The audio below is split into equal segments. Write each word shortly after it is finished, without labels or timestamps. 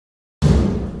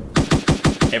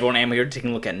Everyone, Ammo here, taking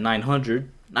a look at 900.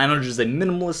 900 is a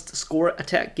minimalist score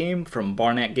attack game from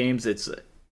Barnett Games. It's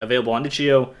available on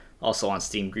itch.io, also on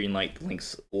Steam Greenlight.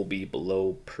 Links will be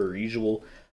below per usual.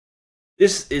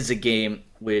 This is a game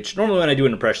which, normally when I do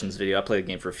an impressions video, I play the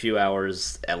game for a few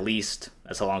hours at least.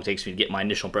 That's how long it takes me to get my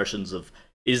initial impressions of,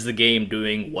 is the game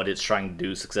doing what it's trying to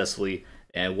do successfully,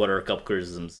 and what are a couple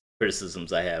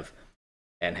criticisms I have,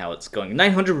 and how it's going.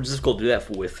 900 was difficult to do that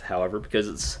with, however,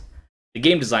 because the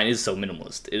game design is so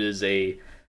minimalist. It is a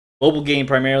mobile game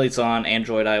primarily. It's on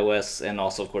Android, iOS, and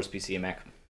also, of course, PC and Mac.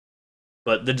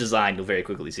 But the design, you'll very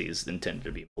quickly see, is intended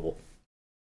to be mobile.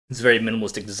 It's a very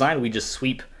minimalistic design. We just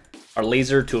sweep our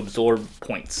laser to absorb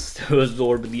points, to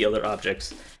absorb the other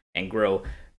objects, and grow.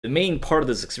 The main part of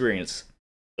this experience,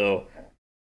 though,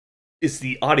 is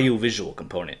the audio-visual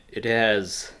component. It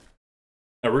has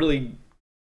a really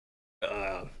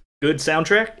good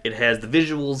soundtrack. It has the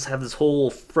visuals, have this whole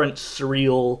French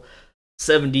surreal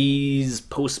 70s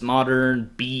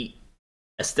postmodern beat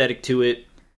aesthetic to it,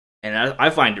 and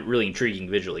I find it really intriguing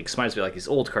visually. It reminds me of like these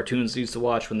old cartoons I used to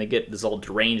watch when they get this all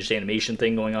deranged animation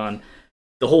thing going on.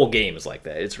 The whole game is like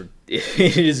that.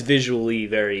 It is visually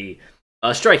very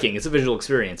striking. It's a visual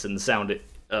experience, and the sound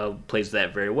plays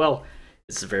that very well.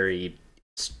 It's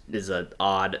an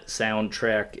odd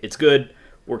soundtrack. It's good.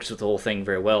 Works with the whole thing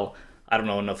very well. I don't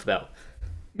know enough about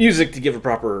music to give a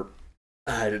proper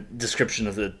description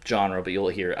of the genre, but you'll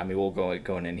hear it. I mean, we'll go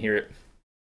in and hear it.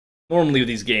 Normally with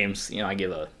these games, I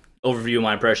give a overview of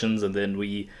my impressions, and then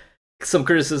some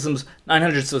criticisms.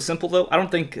 900 is so simple, though. I don't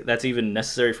think that's even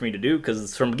necessary for me to do, because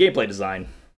it's from gameplay design.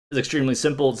 It's extremely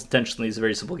simple. It's a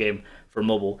very simple game for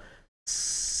mobile.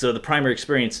 So the primary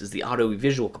experience is the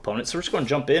audio-visual component. So we're just going to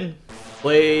jump in,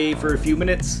 play for a few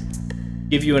minutes,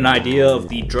 give you an idea of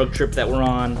the drug trip that we're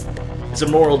on. It's a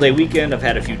Memorial Day weekend. I've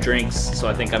had a few drinks, so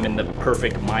I think I'm in the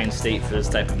perfect mind state for this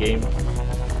type of game.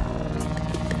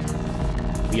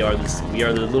 We are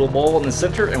the little ball in the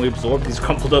center, and we absorb these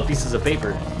crumpled up pieces of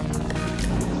paper.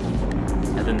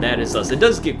 And then that is us. It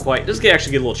does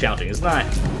actually get a little challenging. It's not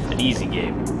an easy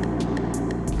game.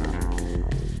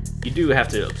 You do have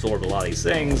to absorb a lot of these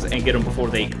things and get them before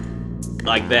they,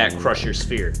 like that, crush your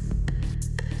sphere.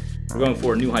 We're going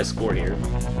for a new high score here.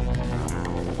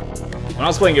 When I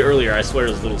was playing it earlier, I swear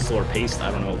it was a little slower paced. I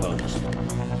don't know if I'm just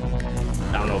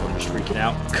freaking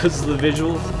out because of the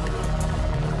visuals.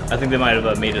 I think they might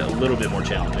have made it a little bit more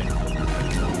challenging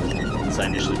since I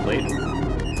initially played.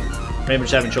 Maybe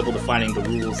just having trouble defining the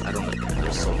rules. I don't know.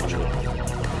 There's so much going on.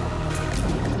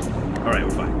 Alright,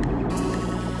 we're fine.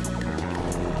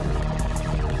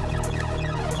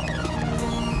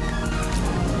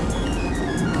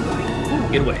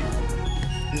 Get away.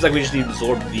 Seems like we just need to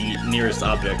absorb the nearest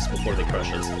objects before they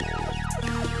crush us.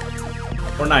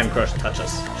 Or not even touch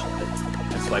us.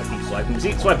 And swipe them.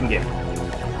 See, swiping game.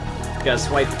 You gotta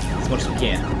swipe as much as we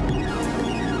can.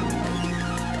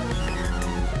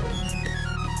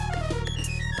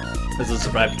 This will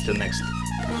survive to the next.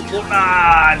 Oh,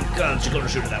 nah! God, she's gonna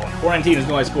shoot at that one. 419 is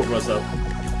no high score for us, though.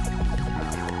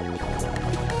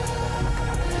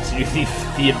 So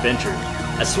the adventure.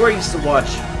 I swear I used to watch.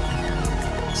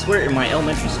 I swear in my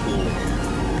elementary school,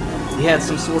 we had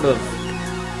some sort of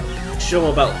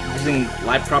show about using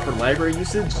proper library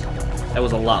usage that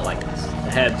was a lot like this.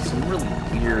 It had some really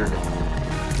weird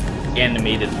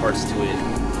animated parts to it.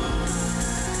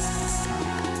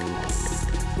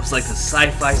 It was like the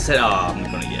sci-fi set. Oh, I'm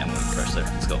gonna crush there.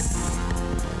 Let's go.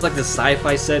 It's like the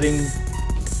sci-fi setting,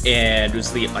 and it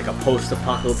was like a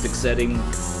post-apocalyptic setting,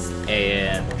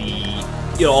 and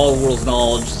all the world's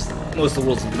knowledge. Most of the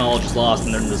world's knowledge is lost,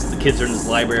 and the kids are in this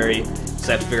library, so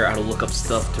they have to figure out how to look up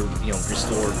stuff to,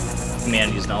 restore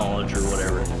humanity's knowledge or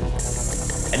whatever.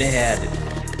 And it had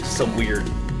some weird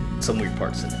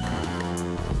parts in it.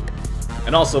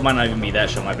 And also, it might not even be that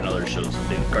show. It might have been other shows,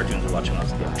 cartoons I was watching when I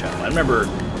was a young child. I remember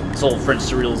this whole French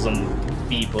surrealism,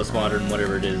 beat, postmodern,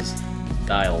 whatever it is,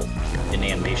 style in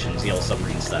animations, Yellow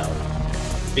Submarine style,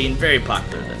 being very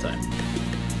popular at that time.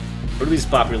 Or at least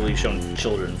popularly shown to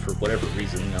children for whatever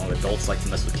reason. Adults like to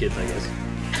mess with kids, I guess.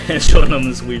 And showing them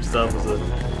this weird stuff was a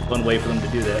fun way for them to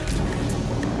do that.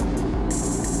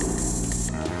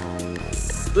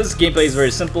 This gameplay is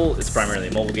very simple. It's primarily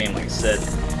a mobile game, like I said.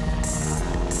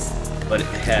 But it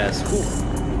has...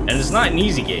 and it's not an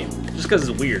easy game. Just because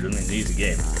it's weird doesn't mean it's an easy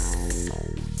game.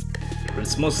 But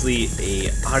it's mostly a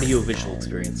audio-visual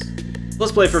experience.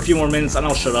 Let's play for a few more minutes, and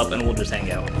I'll shut up, and we'll just hang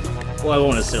out. Well, I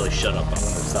won't necessarily shut up. I'm going to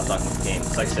stop talking about the game.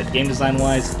 Like I said, game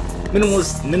design-wise,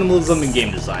 minimalism in game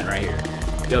design right here.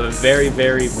 You have a very,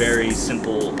 very, very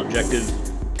simple objective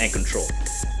and control.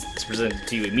 It's presented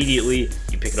to you immediately,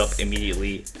 you pick it up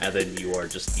immediately, and then you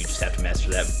just have to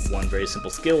master that one very simple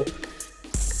skill.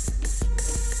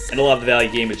 And a lot of the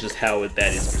value game is just how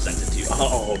that is presented to you.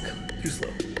 Oh, too slow.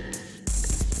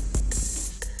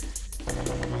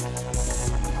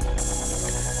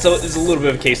 So there's a little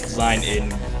bit of case design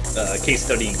in case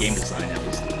study in game design, at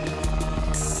least.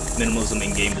 Minimalism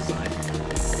in game design.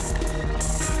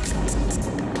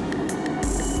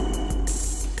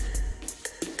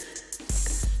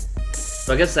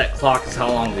 So I guess that clock is how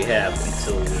long we have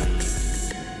until we...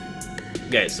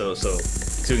 Okay, so we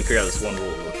can figure out this one rule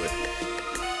real quick.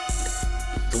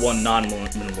 The one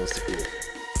non-minimalistic rule.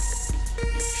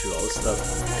 Shoot all this stuff.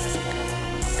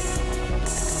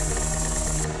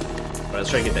 Alright, let's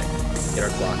try to get our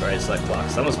clock. Alright, select clock.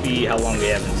 So that must be how long we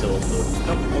have until the...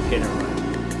 Oh, okay, never mind.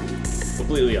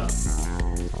 Completely off.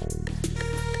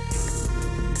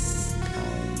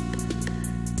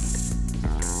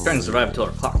 Trying to survive until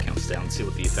our clock counts down and see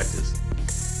what the effect is.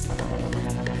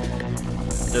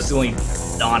 That's the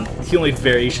only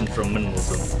variation from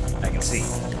minimalism I can see.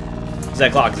 Because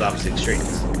that clock is obviously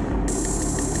extraneous.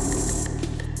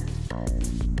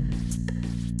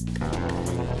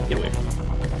 Get away from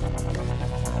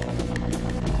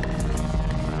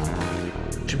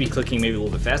it. Should be clicking maybe a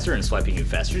little bit faster and swiping even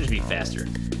faster. Just be faster.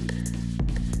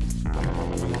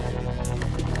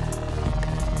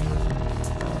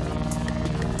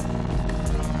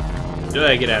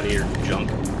 Get out of here, junk.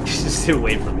 Just stay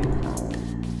away from me.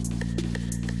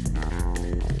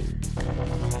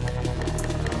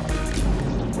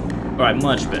 Alright,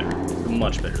 much better.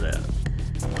 Much better that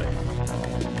way.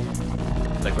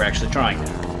 Like we're actually trying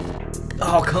now.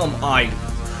 Oh, come on. I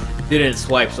didn't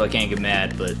swipe, so I can't get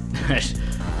mad, but I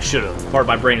should have. Part of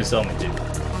my brain is telling me to.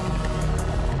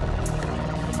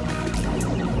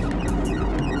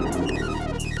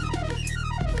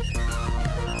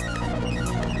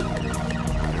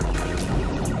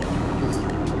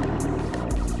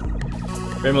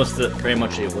 Very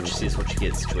much a what you see is what you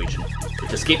get situation. With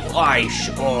this game,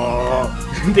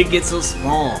 they get so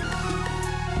small.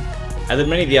 And then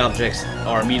many of the objects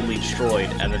are immediately destroyed,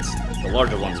 and the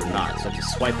larger ones are not. So I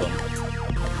just swipe them,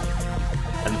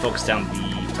 and then focus down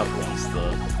the tougher ones,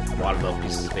 the watermelon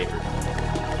pieces of paper.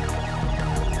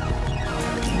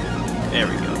 There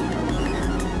we go.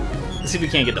 Let's see if we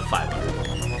can't get to 500.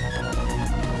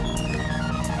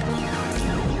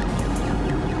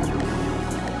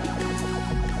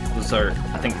 I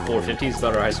think 450 is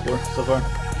about our high score so far.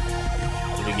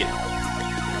 So we get...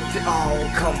 Oh,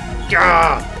 come...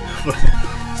 Gah!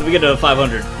 So we get to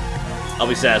 500. I'll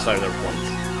be satisfied with our performance.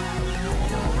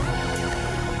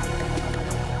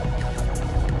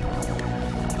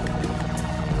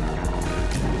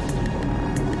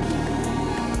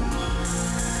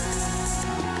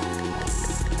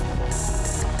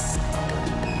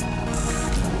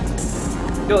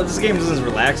 Yo, this game isn't as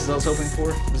relaxed as I was hoping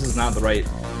for. This is not the right...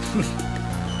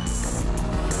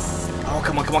 Oh,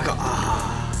 come on.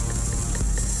 Ah.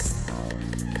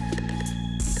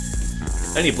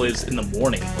 I need to play this in the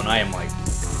morning when I am like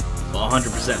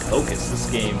 100% focused. This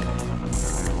game.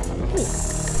 Ooh.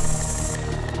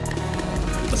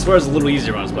 I swear it was a little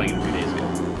easier when I was playing it a few days ago.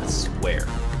 I swear.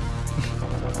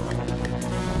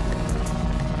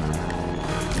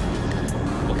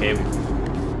 Okay, we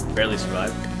barely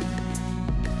survived.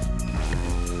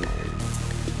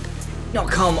 No,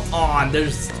 come on!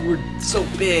 We're so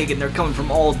big, and they're coming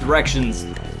from all directions.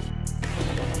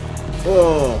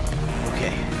 Oh,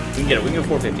 okay. We can get it. We can get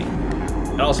 450.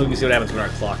 And also, we can see what happens when our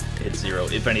clock hits 0,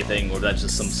 if anything, or that's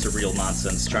just some surreal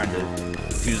nonsense trying to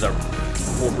fuse our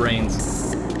poor brains.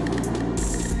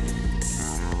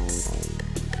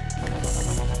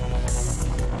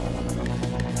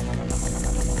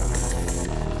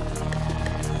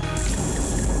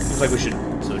 Seems like we should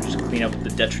just clean up the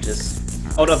detritus.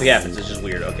 Oh, nothing happens. It's just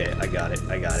weird. Okay, I got it.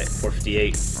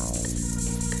 458.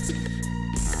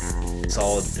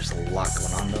 Solid. There's a lot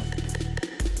going on, though.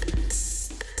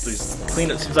 Please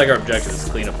clean up. Seems like our objective is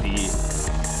to clean up the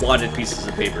wadded pieces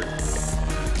of paper.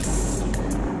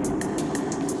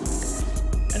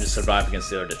 And just survive against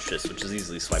the other detritus, which is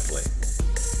easily swiped away.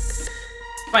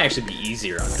 Might actually be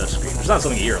easier on a touchscreen. There's not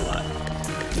something you hear a lot.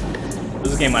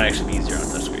 This game might actually be easier on a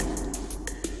touchscreen.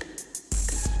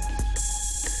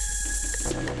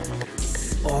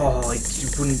 Oh, it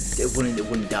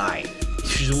wouldn't die. It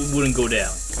just wouldn't go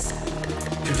down.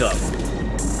 Too tough.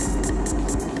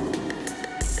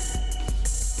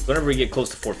 Whenever we get close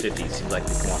to 450, it seems like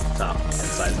they come off the top and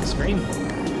side of the screen.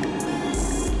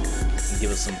 And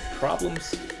give us some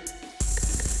problems.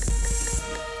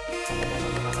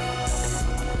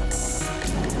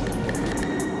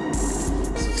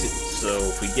 So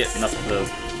if we get enough of the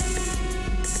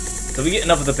So we get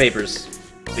enough of the papers,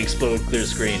 we explode, clear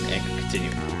screen, and continue.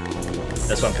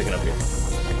 That's what I'm picking up here.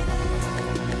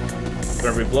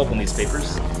 Whenever we blow up on these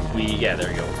papers, yeah, there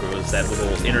you go, grows. That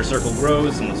little inner circle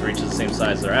grows, and once it reaches the same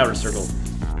size as our outer circle,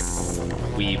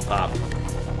 we pop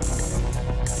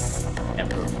and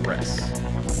progress.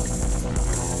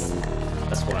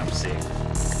 That's what I'm seeing.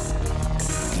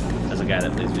 As a guy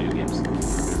that plays video games.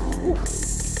 Whew.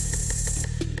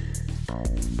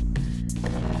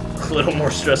 A little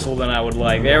more stressful than I would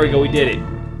like. There we go, we did it.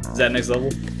 Is that next level?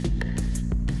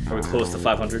 Are we close to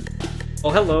 500? Oh,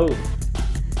 hello!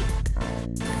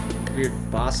 Weird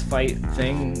boss fight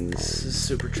thing. This is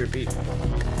super trippy.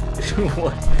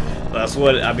 What? That's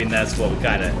what, I mean, that's what we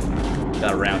kind of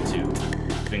got around to.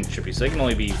 Being trippy. So they can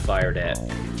only be fired at.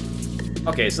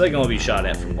 Okay, so they can only be shot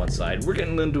at from one side. We're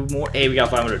getting into more. Hey, we got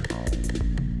 500.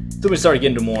 So we started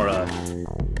getting into more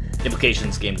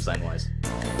implications game design wise.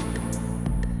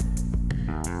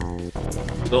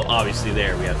 So obviously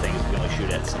there we have things we can only shoot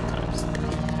at sometimes.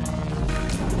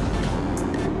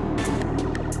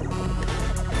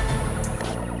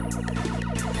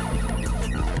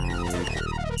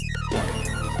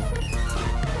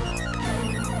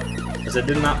 Because I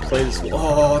did not play this.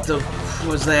 Oh, what the f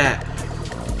was that?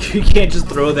 You can't just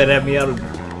throw that at me out of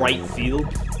right field.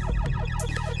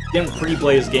 Didn't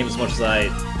pre-play this game as much as I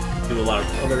do a lot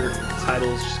of other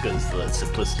titles, just because of the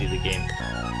simplicity of the game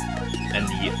and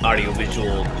the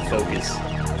audio-visual focus.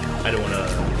 I don't want to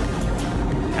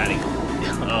kind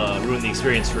of ruin the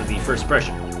experience for the first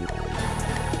impression.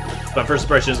 My first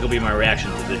impression is going to be my reaction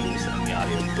to the visuals and the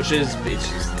audio, which is,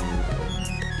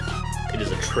 it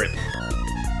is a trip.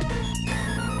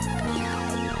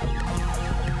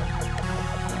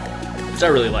 Which I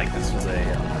really like. This was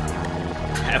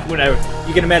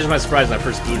you can imagine my surprise when I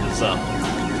first booted this up.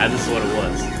 This is what it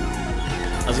was.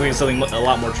 I was looking at something a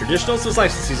lot more traditional, so it's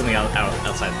nice to see something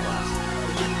outside the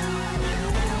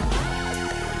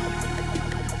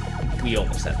box. We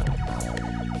almost had that.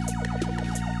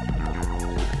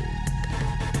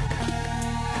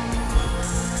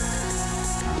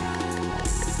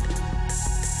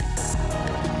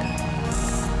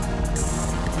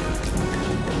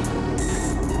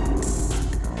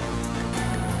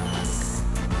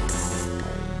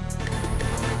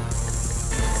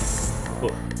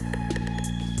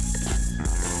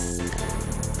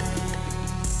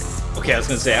 Okay, I was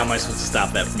gonna say, how am I supposed to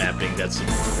stop that from happening? That's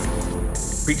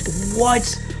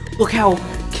what? Look how,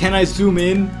 can I zoom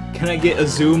in? Can I get a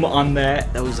zoom on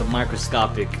that? That was a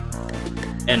microscopic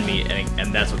enemy,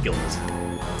 and that's what killed us.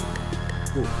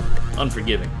 Ooh,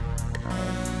 unforgiving.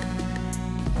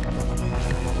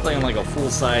 Playing like a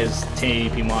full-size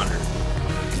 1080p monitor.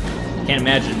 Can't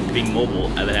imagine being mobile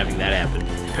and then having that happen.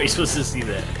 How are you supposed to see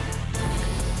that?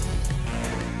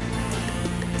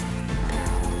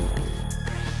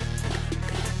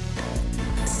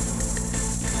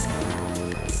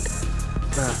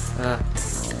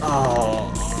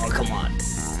 Oh, come on.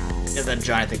 Get that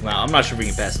giant thing out. I'm not sure if we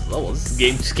can pass this level.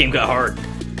 This game got hard.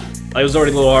 It was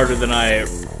already a little harder than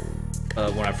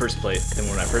when I first played it.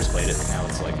 Now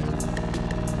it's like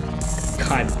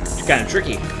kind of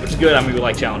tricky, which is good. I mean, we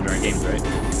like challenger in games, right?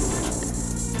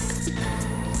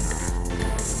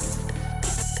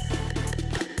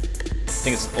 I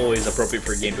think it's always appropriate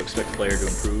for a game to expect the player to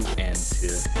improve and to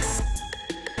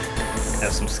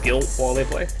have some skill while they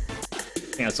play. I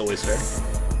think that's always fair.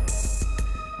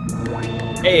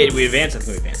 Hey, did we advance? I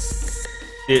think we advanced.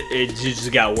 It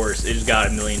just got worse. It just got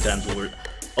a million times worse.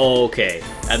 Okay,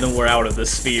 and then we're out of the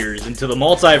spheres into the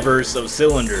multiverse of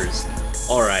cylinders.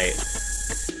 Alright.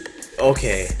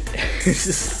 Okay.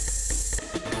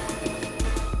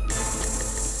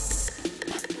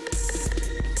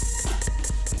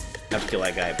 I have to kill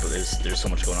that guy, but there's so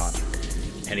much going on.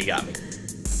 And he got me.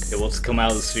 Okay, well, let's come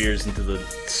out of the spheres into the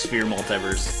sphere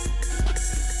multiverse.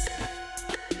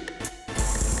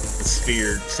 The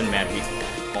sphere cinematic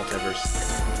multiverse.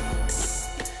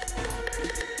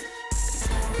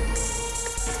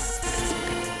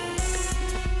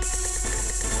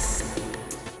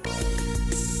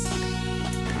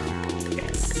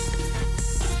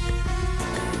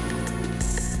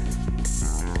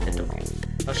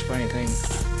 Touched by anything?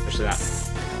 Especially not.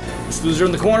 This loser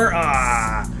in the corner?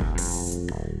 Ah!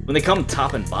 When they come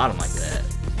top and bottom like that,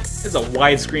 it's a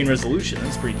widescreen resolution.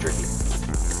 That's pretty tricky.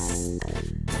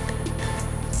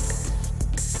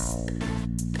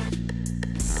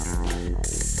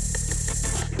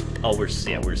 Oh, we're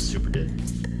super dead.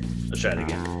 Let's try it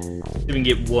again. See if we can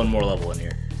get one more level in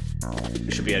here.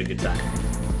 We should be at a good time.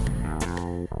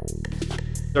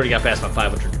 Already got past my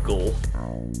 500 goal.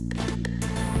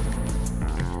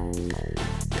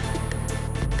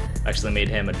 Actually made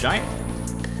him a giant,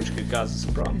 which could cause us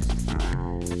some problems.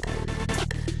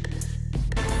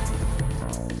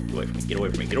 Get away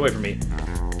from me, get away from me, get away from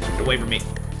me. Get away from me.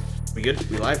 We good?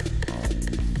 We live?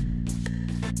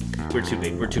 We're too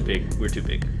big, we're too big, we're too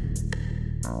big.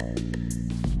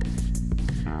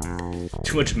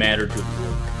 Too much matter to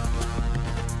absorb.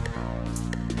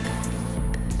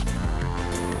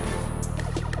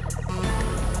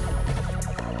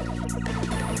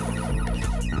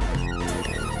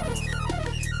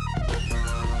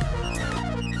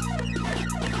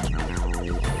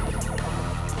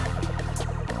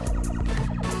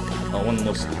 One of the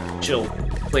most chill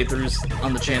playthroughs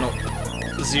on the channel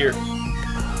this year.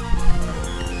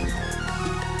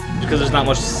 Because there's not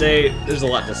much to say, there's a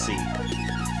lot to see.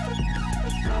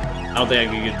 I don't think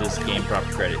I can give this game proper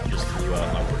credit just through my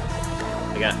work.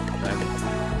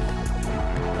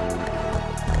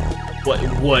 What?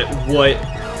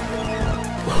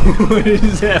 What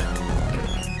is that?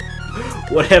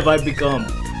 What have I become?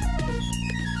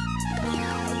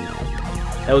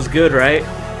 That was good, right?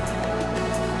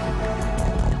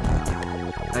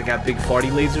 I got big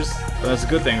farty lasers. Oh, that's a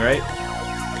good thing, right?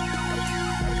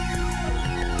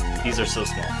 These are so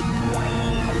small.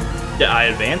 Did I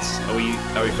advance? Are we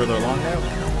further along now?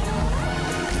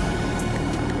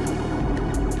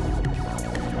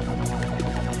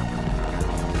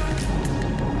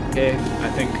 Okay, I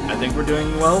think we're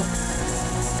doing well.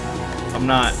 I'm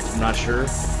not sure.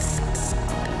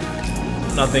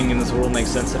 Nothing in this world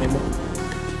makes sense anymore.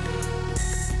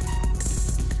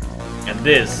 And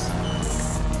this.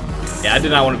 Yeah, I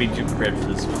did not want to be too prepared for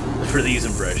this one, for these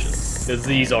impressions, because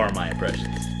these are my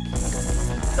impressions.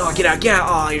 Oh, get out, get out!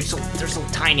 Oh, they're so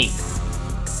tiny.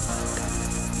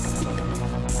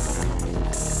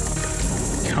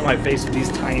 Get on my face with these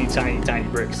tiny, tiny, tiny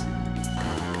bricks.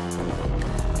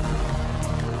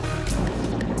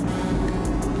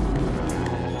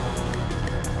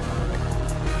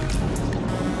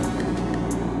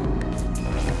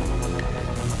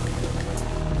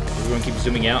 We're gonna keep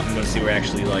zooming out. I'm gonna see we're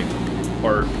actually like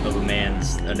part of a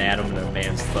man's anatomy and a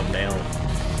man's thumbnail.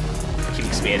 Keep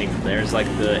expanding from there. It's like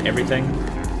the everything.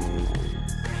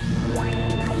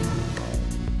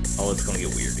 Oh, it's gonna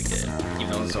get weird again.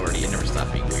 Even though it's already, it never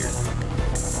stopped being weird.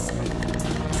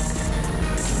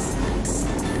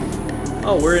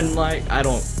 Oh, we're in like,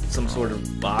 some sort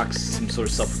of box, some sort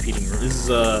of self-repeating room. This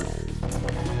is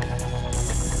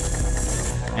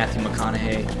Matthew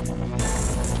McConaughey.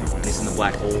 He's in the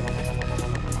black hole.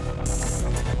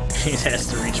 He has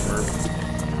to reach Merv.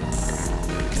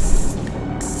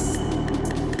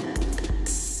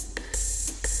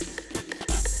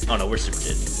 Oh no, we're super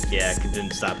dead. Yeah, it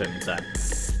didn't stop him in time.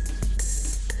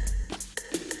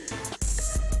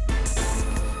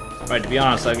 Alright, to be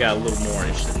honest, I got a little more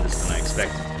interested in this than I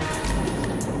expected.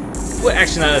 Well,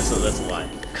 actually, no, that's a lie.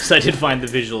 Because I did find the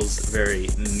visuals the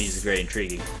music very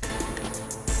intriguing.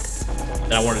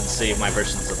 And I wanted to save my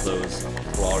versions of those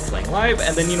while we're playing live,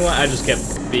 and then you know what? I just kept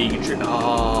being intrigued.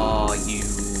 Oh, you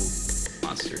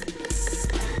monster.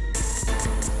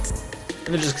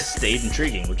 And it just stayed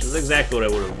intriguing, which is exactly what I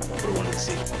would have wanted to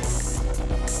see.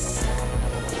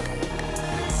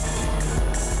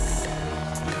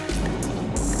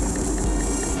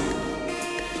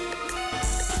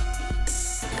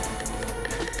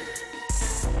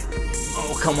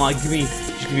 Oh, come on, just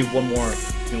give me one more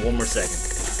second.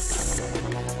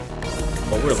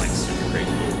 Oh, we're like super crazy.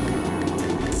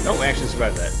 No, we actually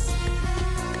survived that.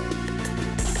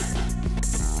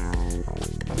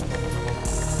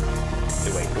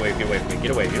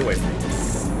 Get away from me.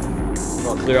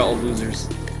 I'll clear out all losers.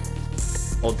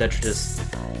 All detritus.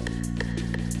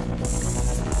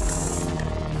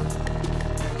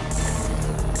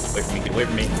 Get away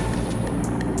from me.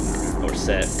 Oh, we're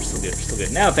set. We're still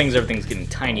good. Now everything's getting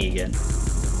tiny again.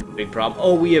 Big problem.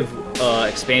 Oh, we have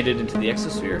expanded into the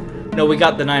exosphere. No, we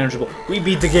got the 900 goal. We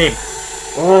beat the game.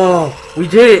 Oh, we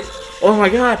did it. Oh my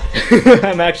god.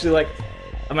 I'm actually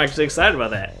excited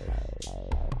about that.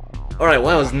 Alright,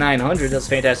 well, that was 900. That's a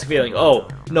fantastic feeling. Oh,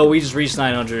 no, we just reached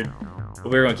 900.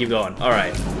 We're gonna keep going.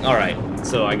 Alright.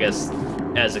 So I guess,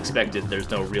 as expected,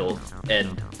 there's no real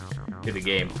end to the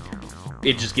game.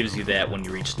 It just gives you that when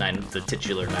you reach the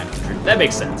titular 900. That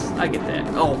makes sense. I get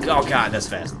that. Oh god, that's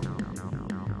fast.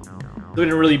 We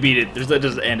didn't really beat it. That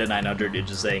doesn't end at 900. It's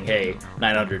just saying, hey,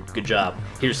 900, good job.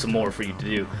 Here's some more for you to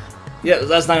do. Yeah,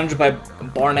 that's 900 by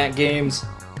Barnett Games.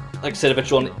 Like I said,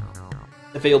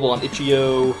 available on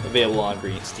itch.io, available on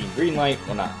Steam Greenlight.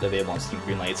 Well, not available on Steam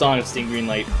Greenlight. It's on Steam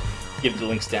Greenlight. Give the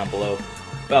links down below.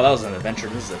 Wow, that was an adventure.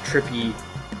 This is a trippy,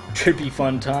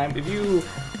 fun time. If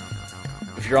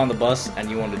you're on the bus and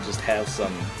you want to just have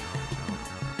some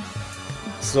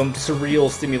some surreal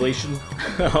stimulation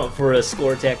for a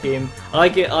score attack game. I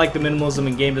like it. I like the minimalism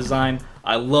in game design.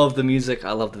 I love the music.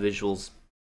 I love the visuals.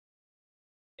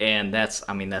 And that's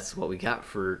what we got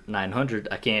for 900.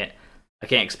 I can't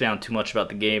expound too much about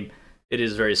the game. It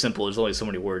is very simple. There's only so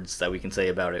many words that we can say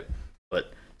about it.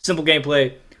 But simple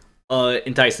gameplay,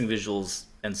 enticing visuals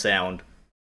and sound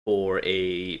for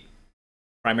a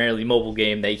primarily mobile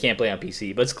game that you can't play on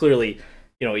PC. But it's clearly,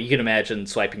 you can imagine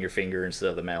swiping your finger instead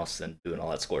of the mouse and doing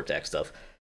all that score attack stuff.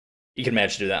 You can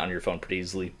imagine doing that on your phone pretty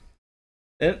easily.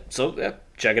 And so, yeah,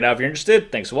 check it out if you're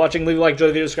interested. Thanks for watching. Leave a like, enjoy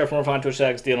the video, subscribe for more fun Twitch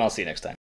tags, and I'll see you next time.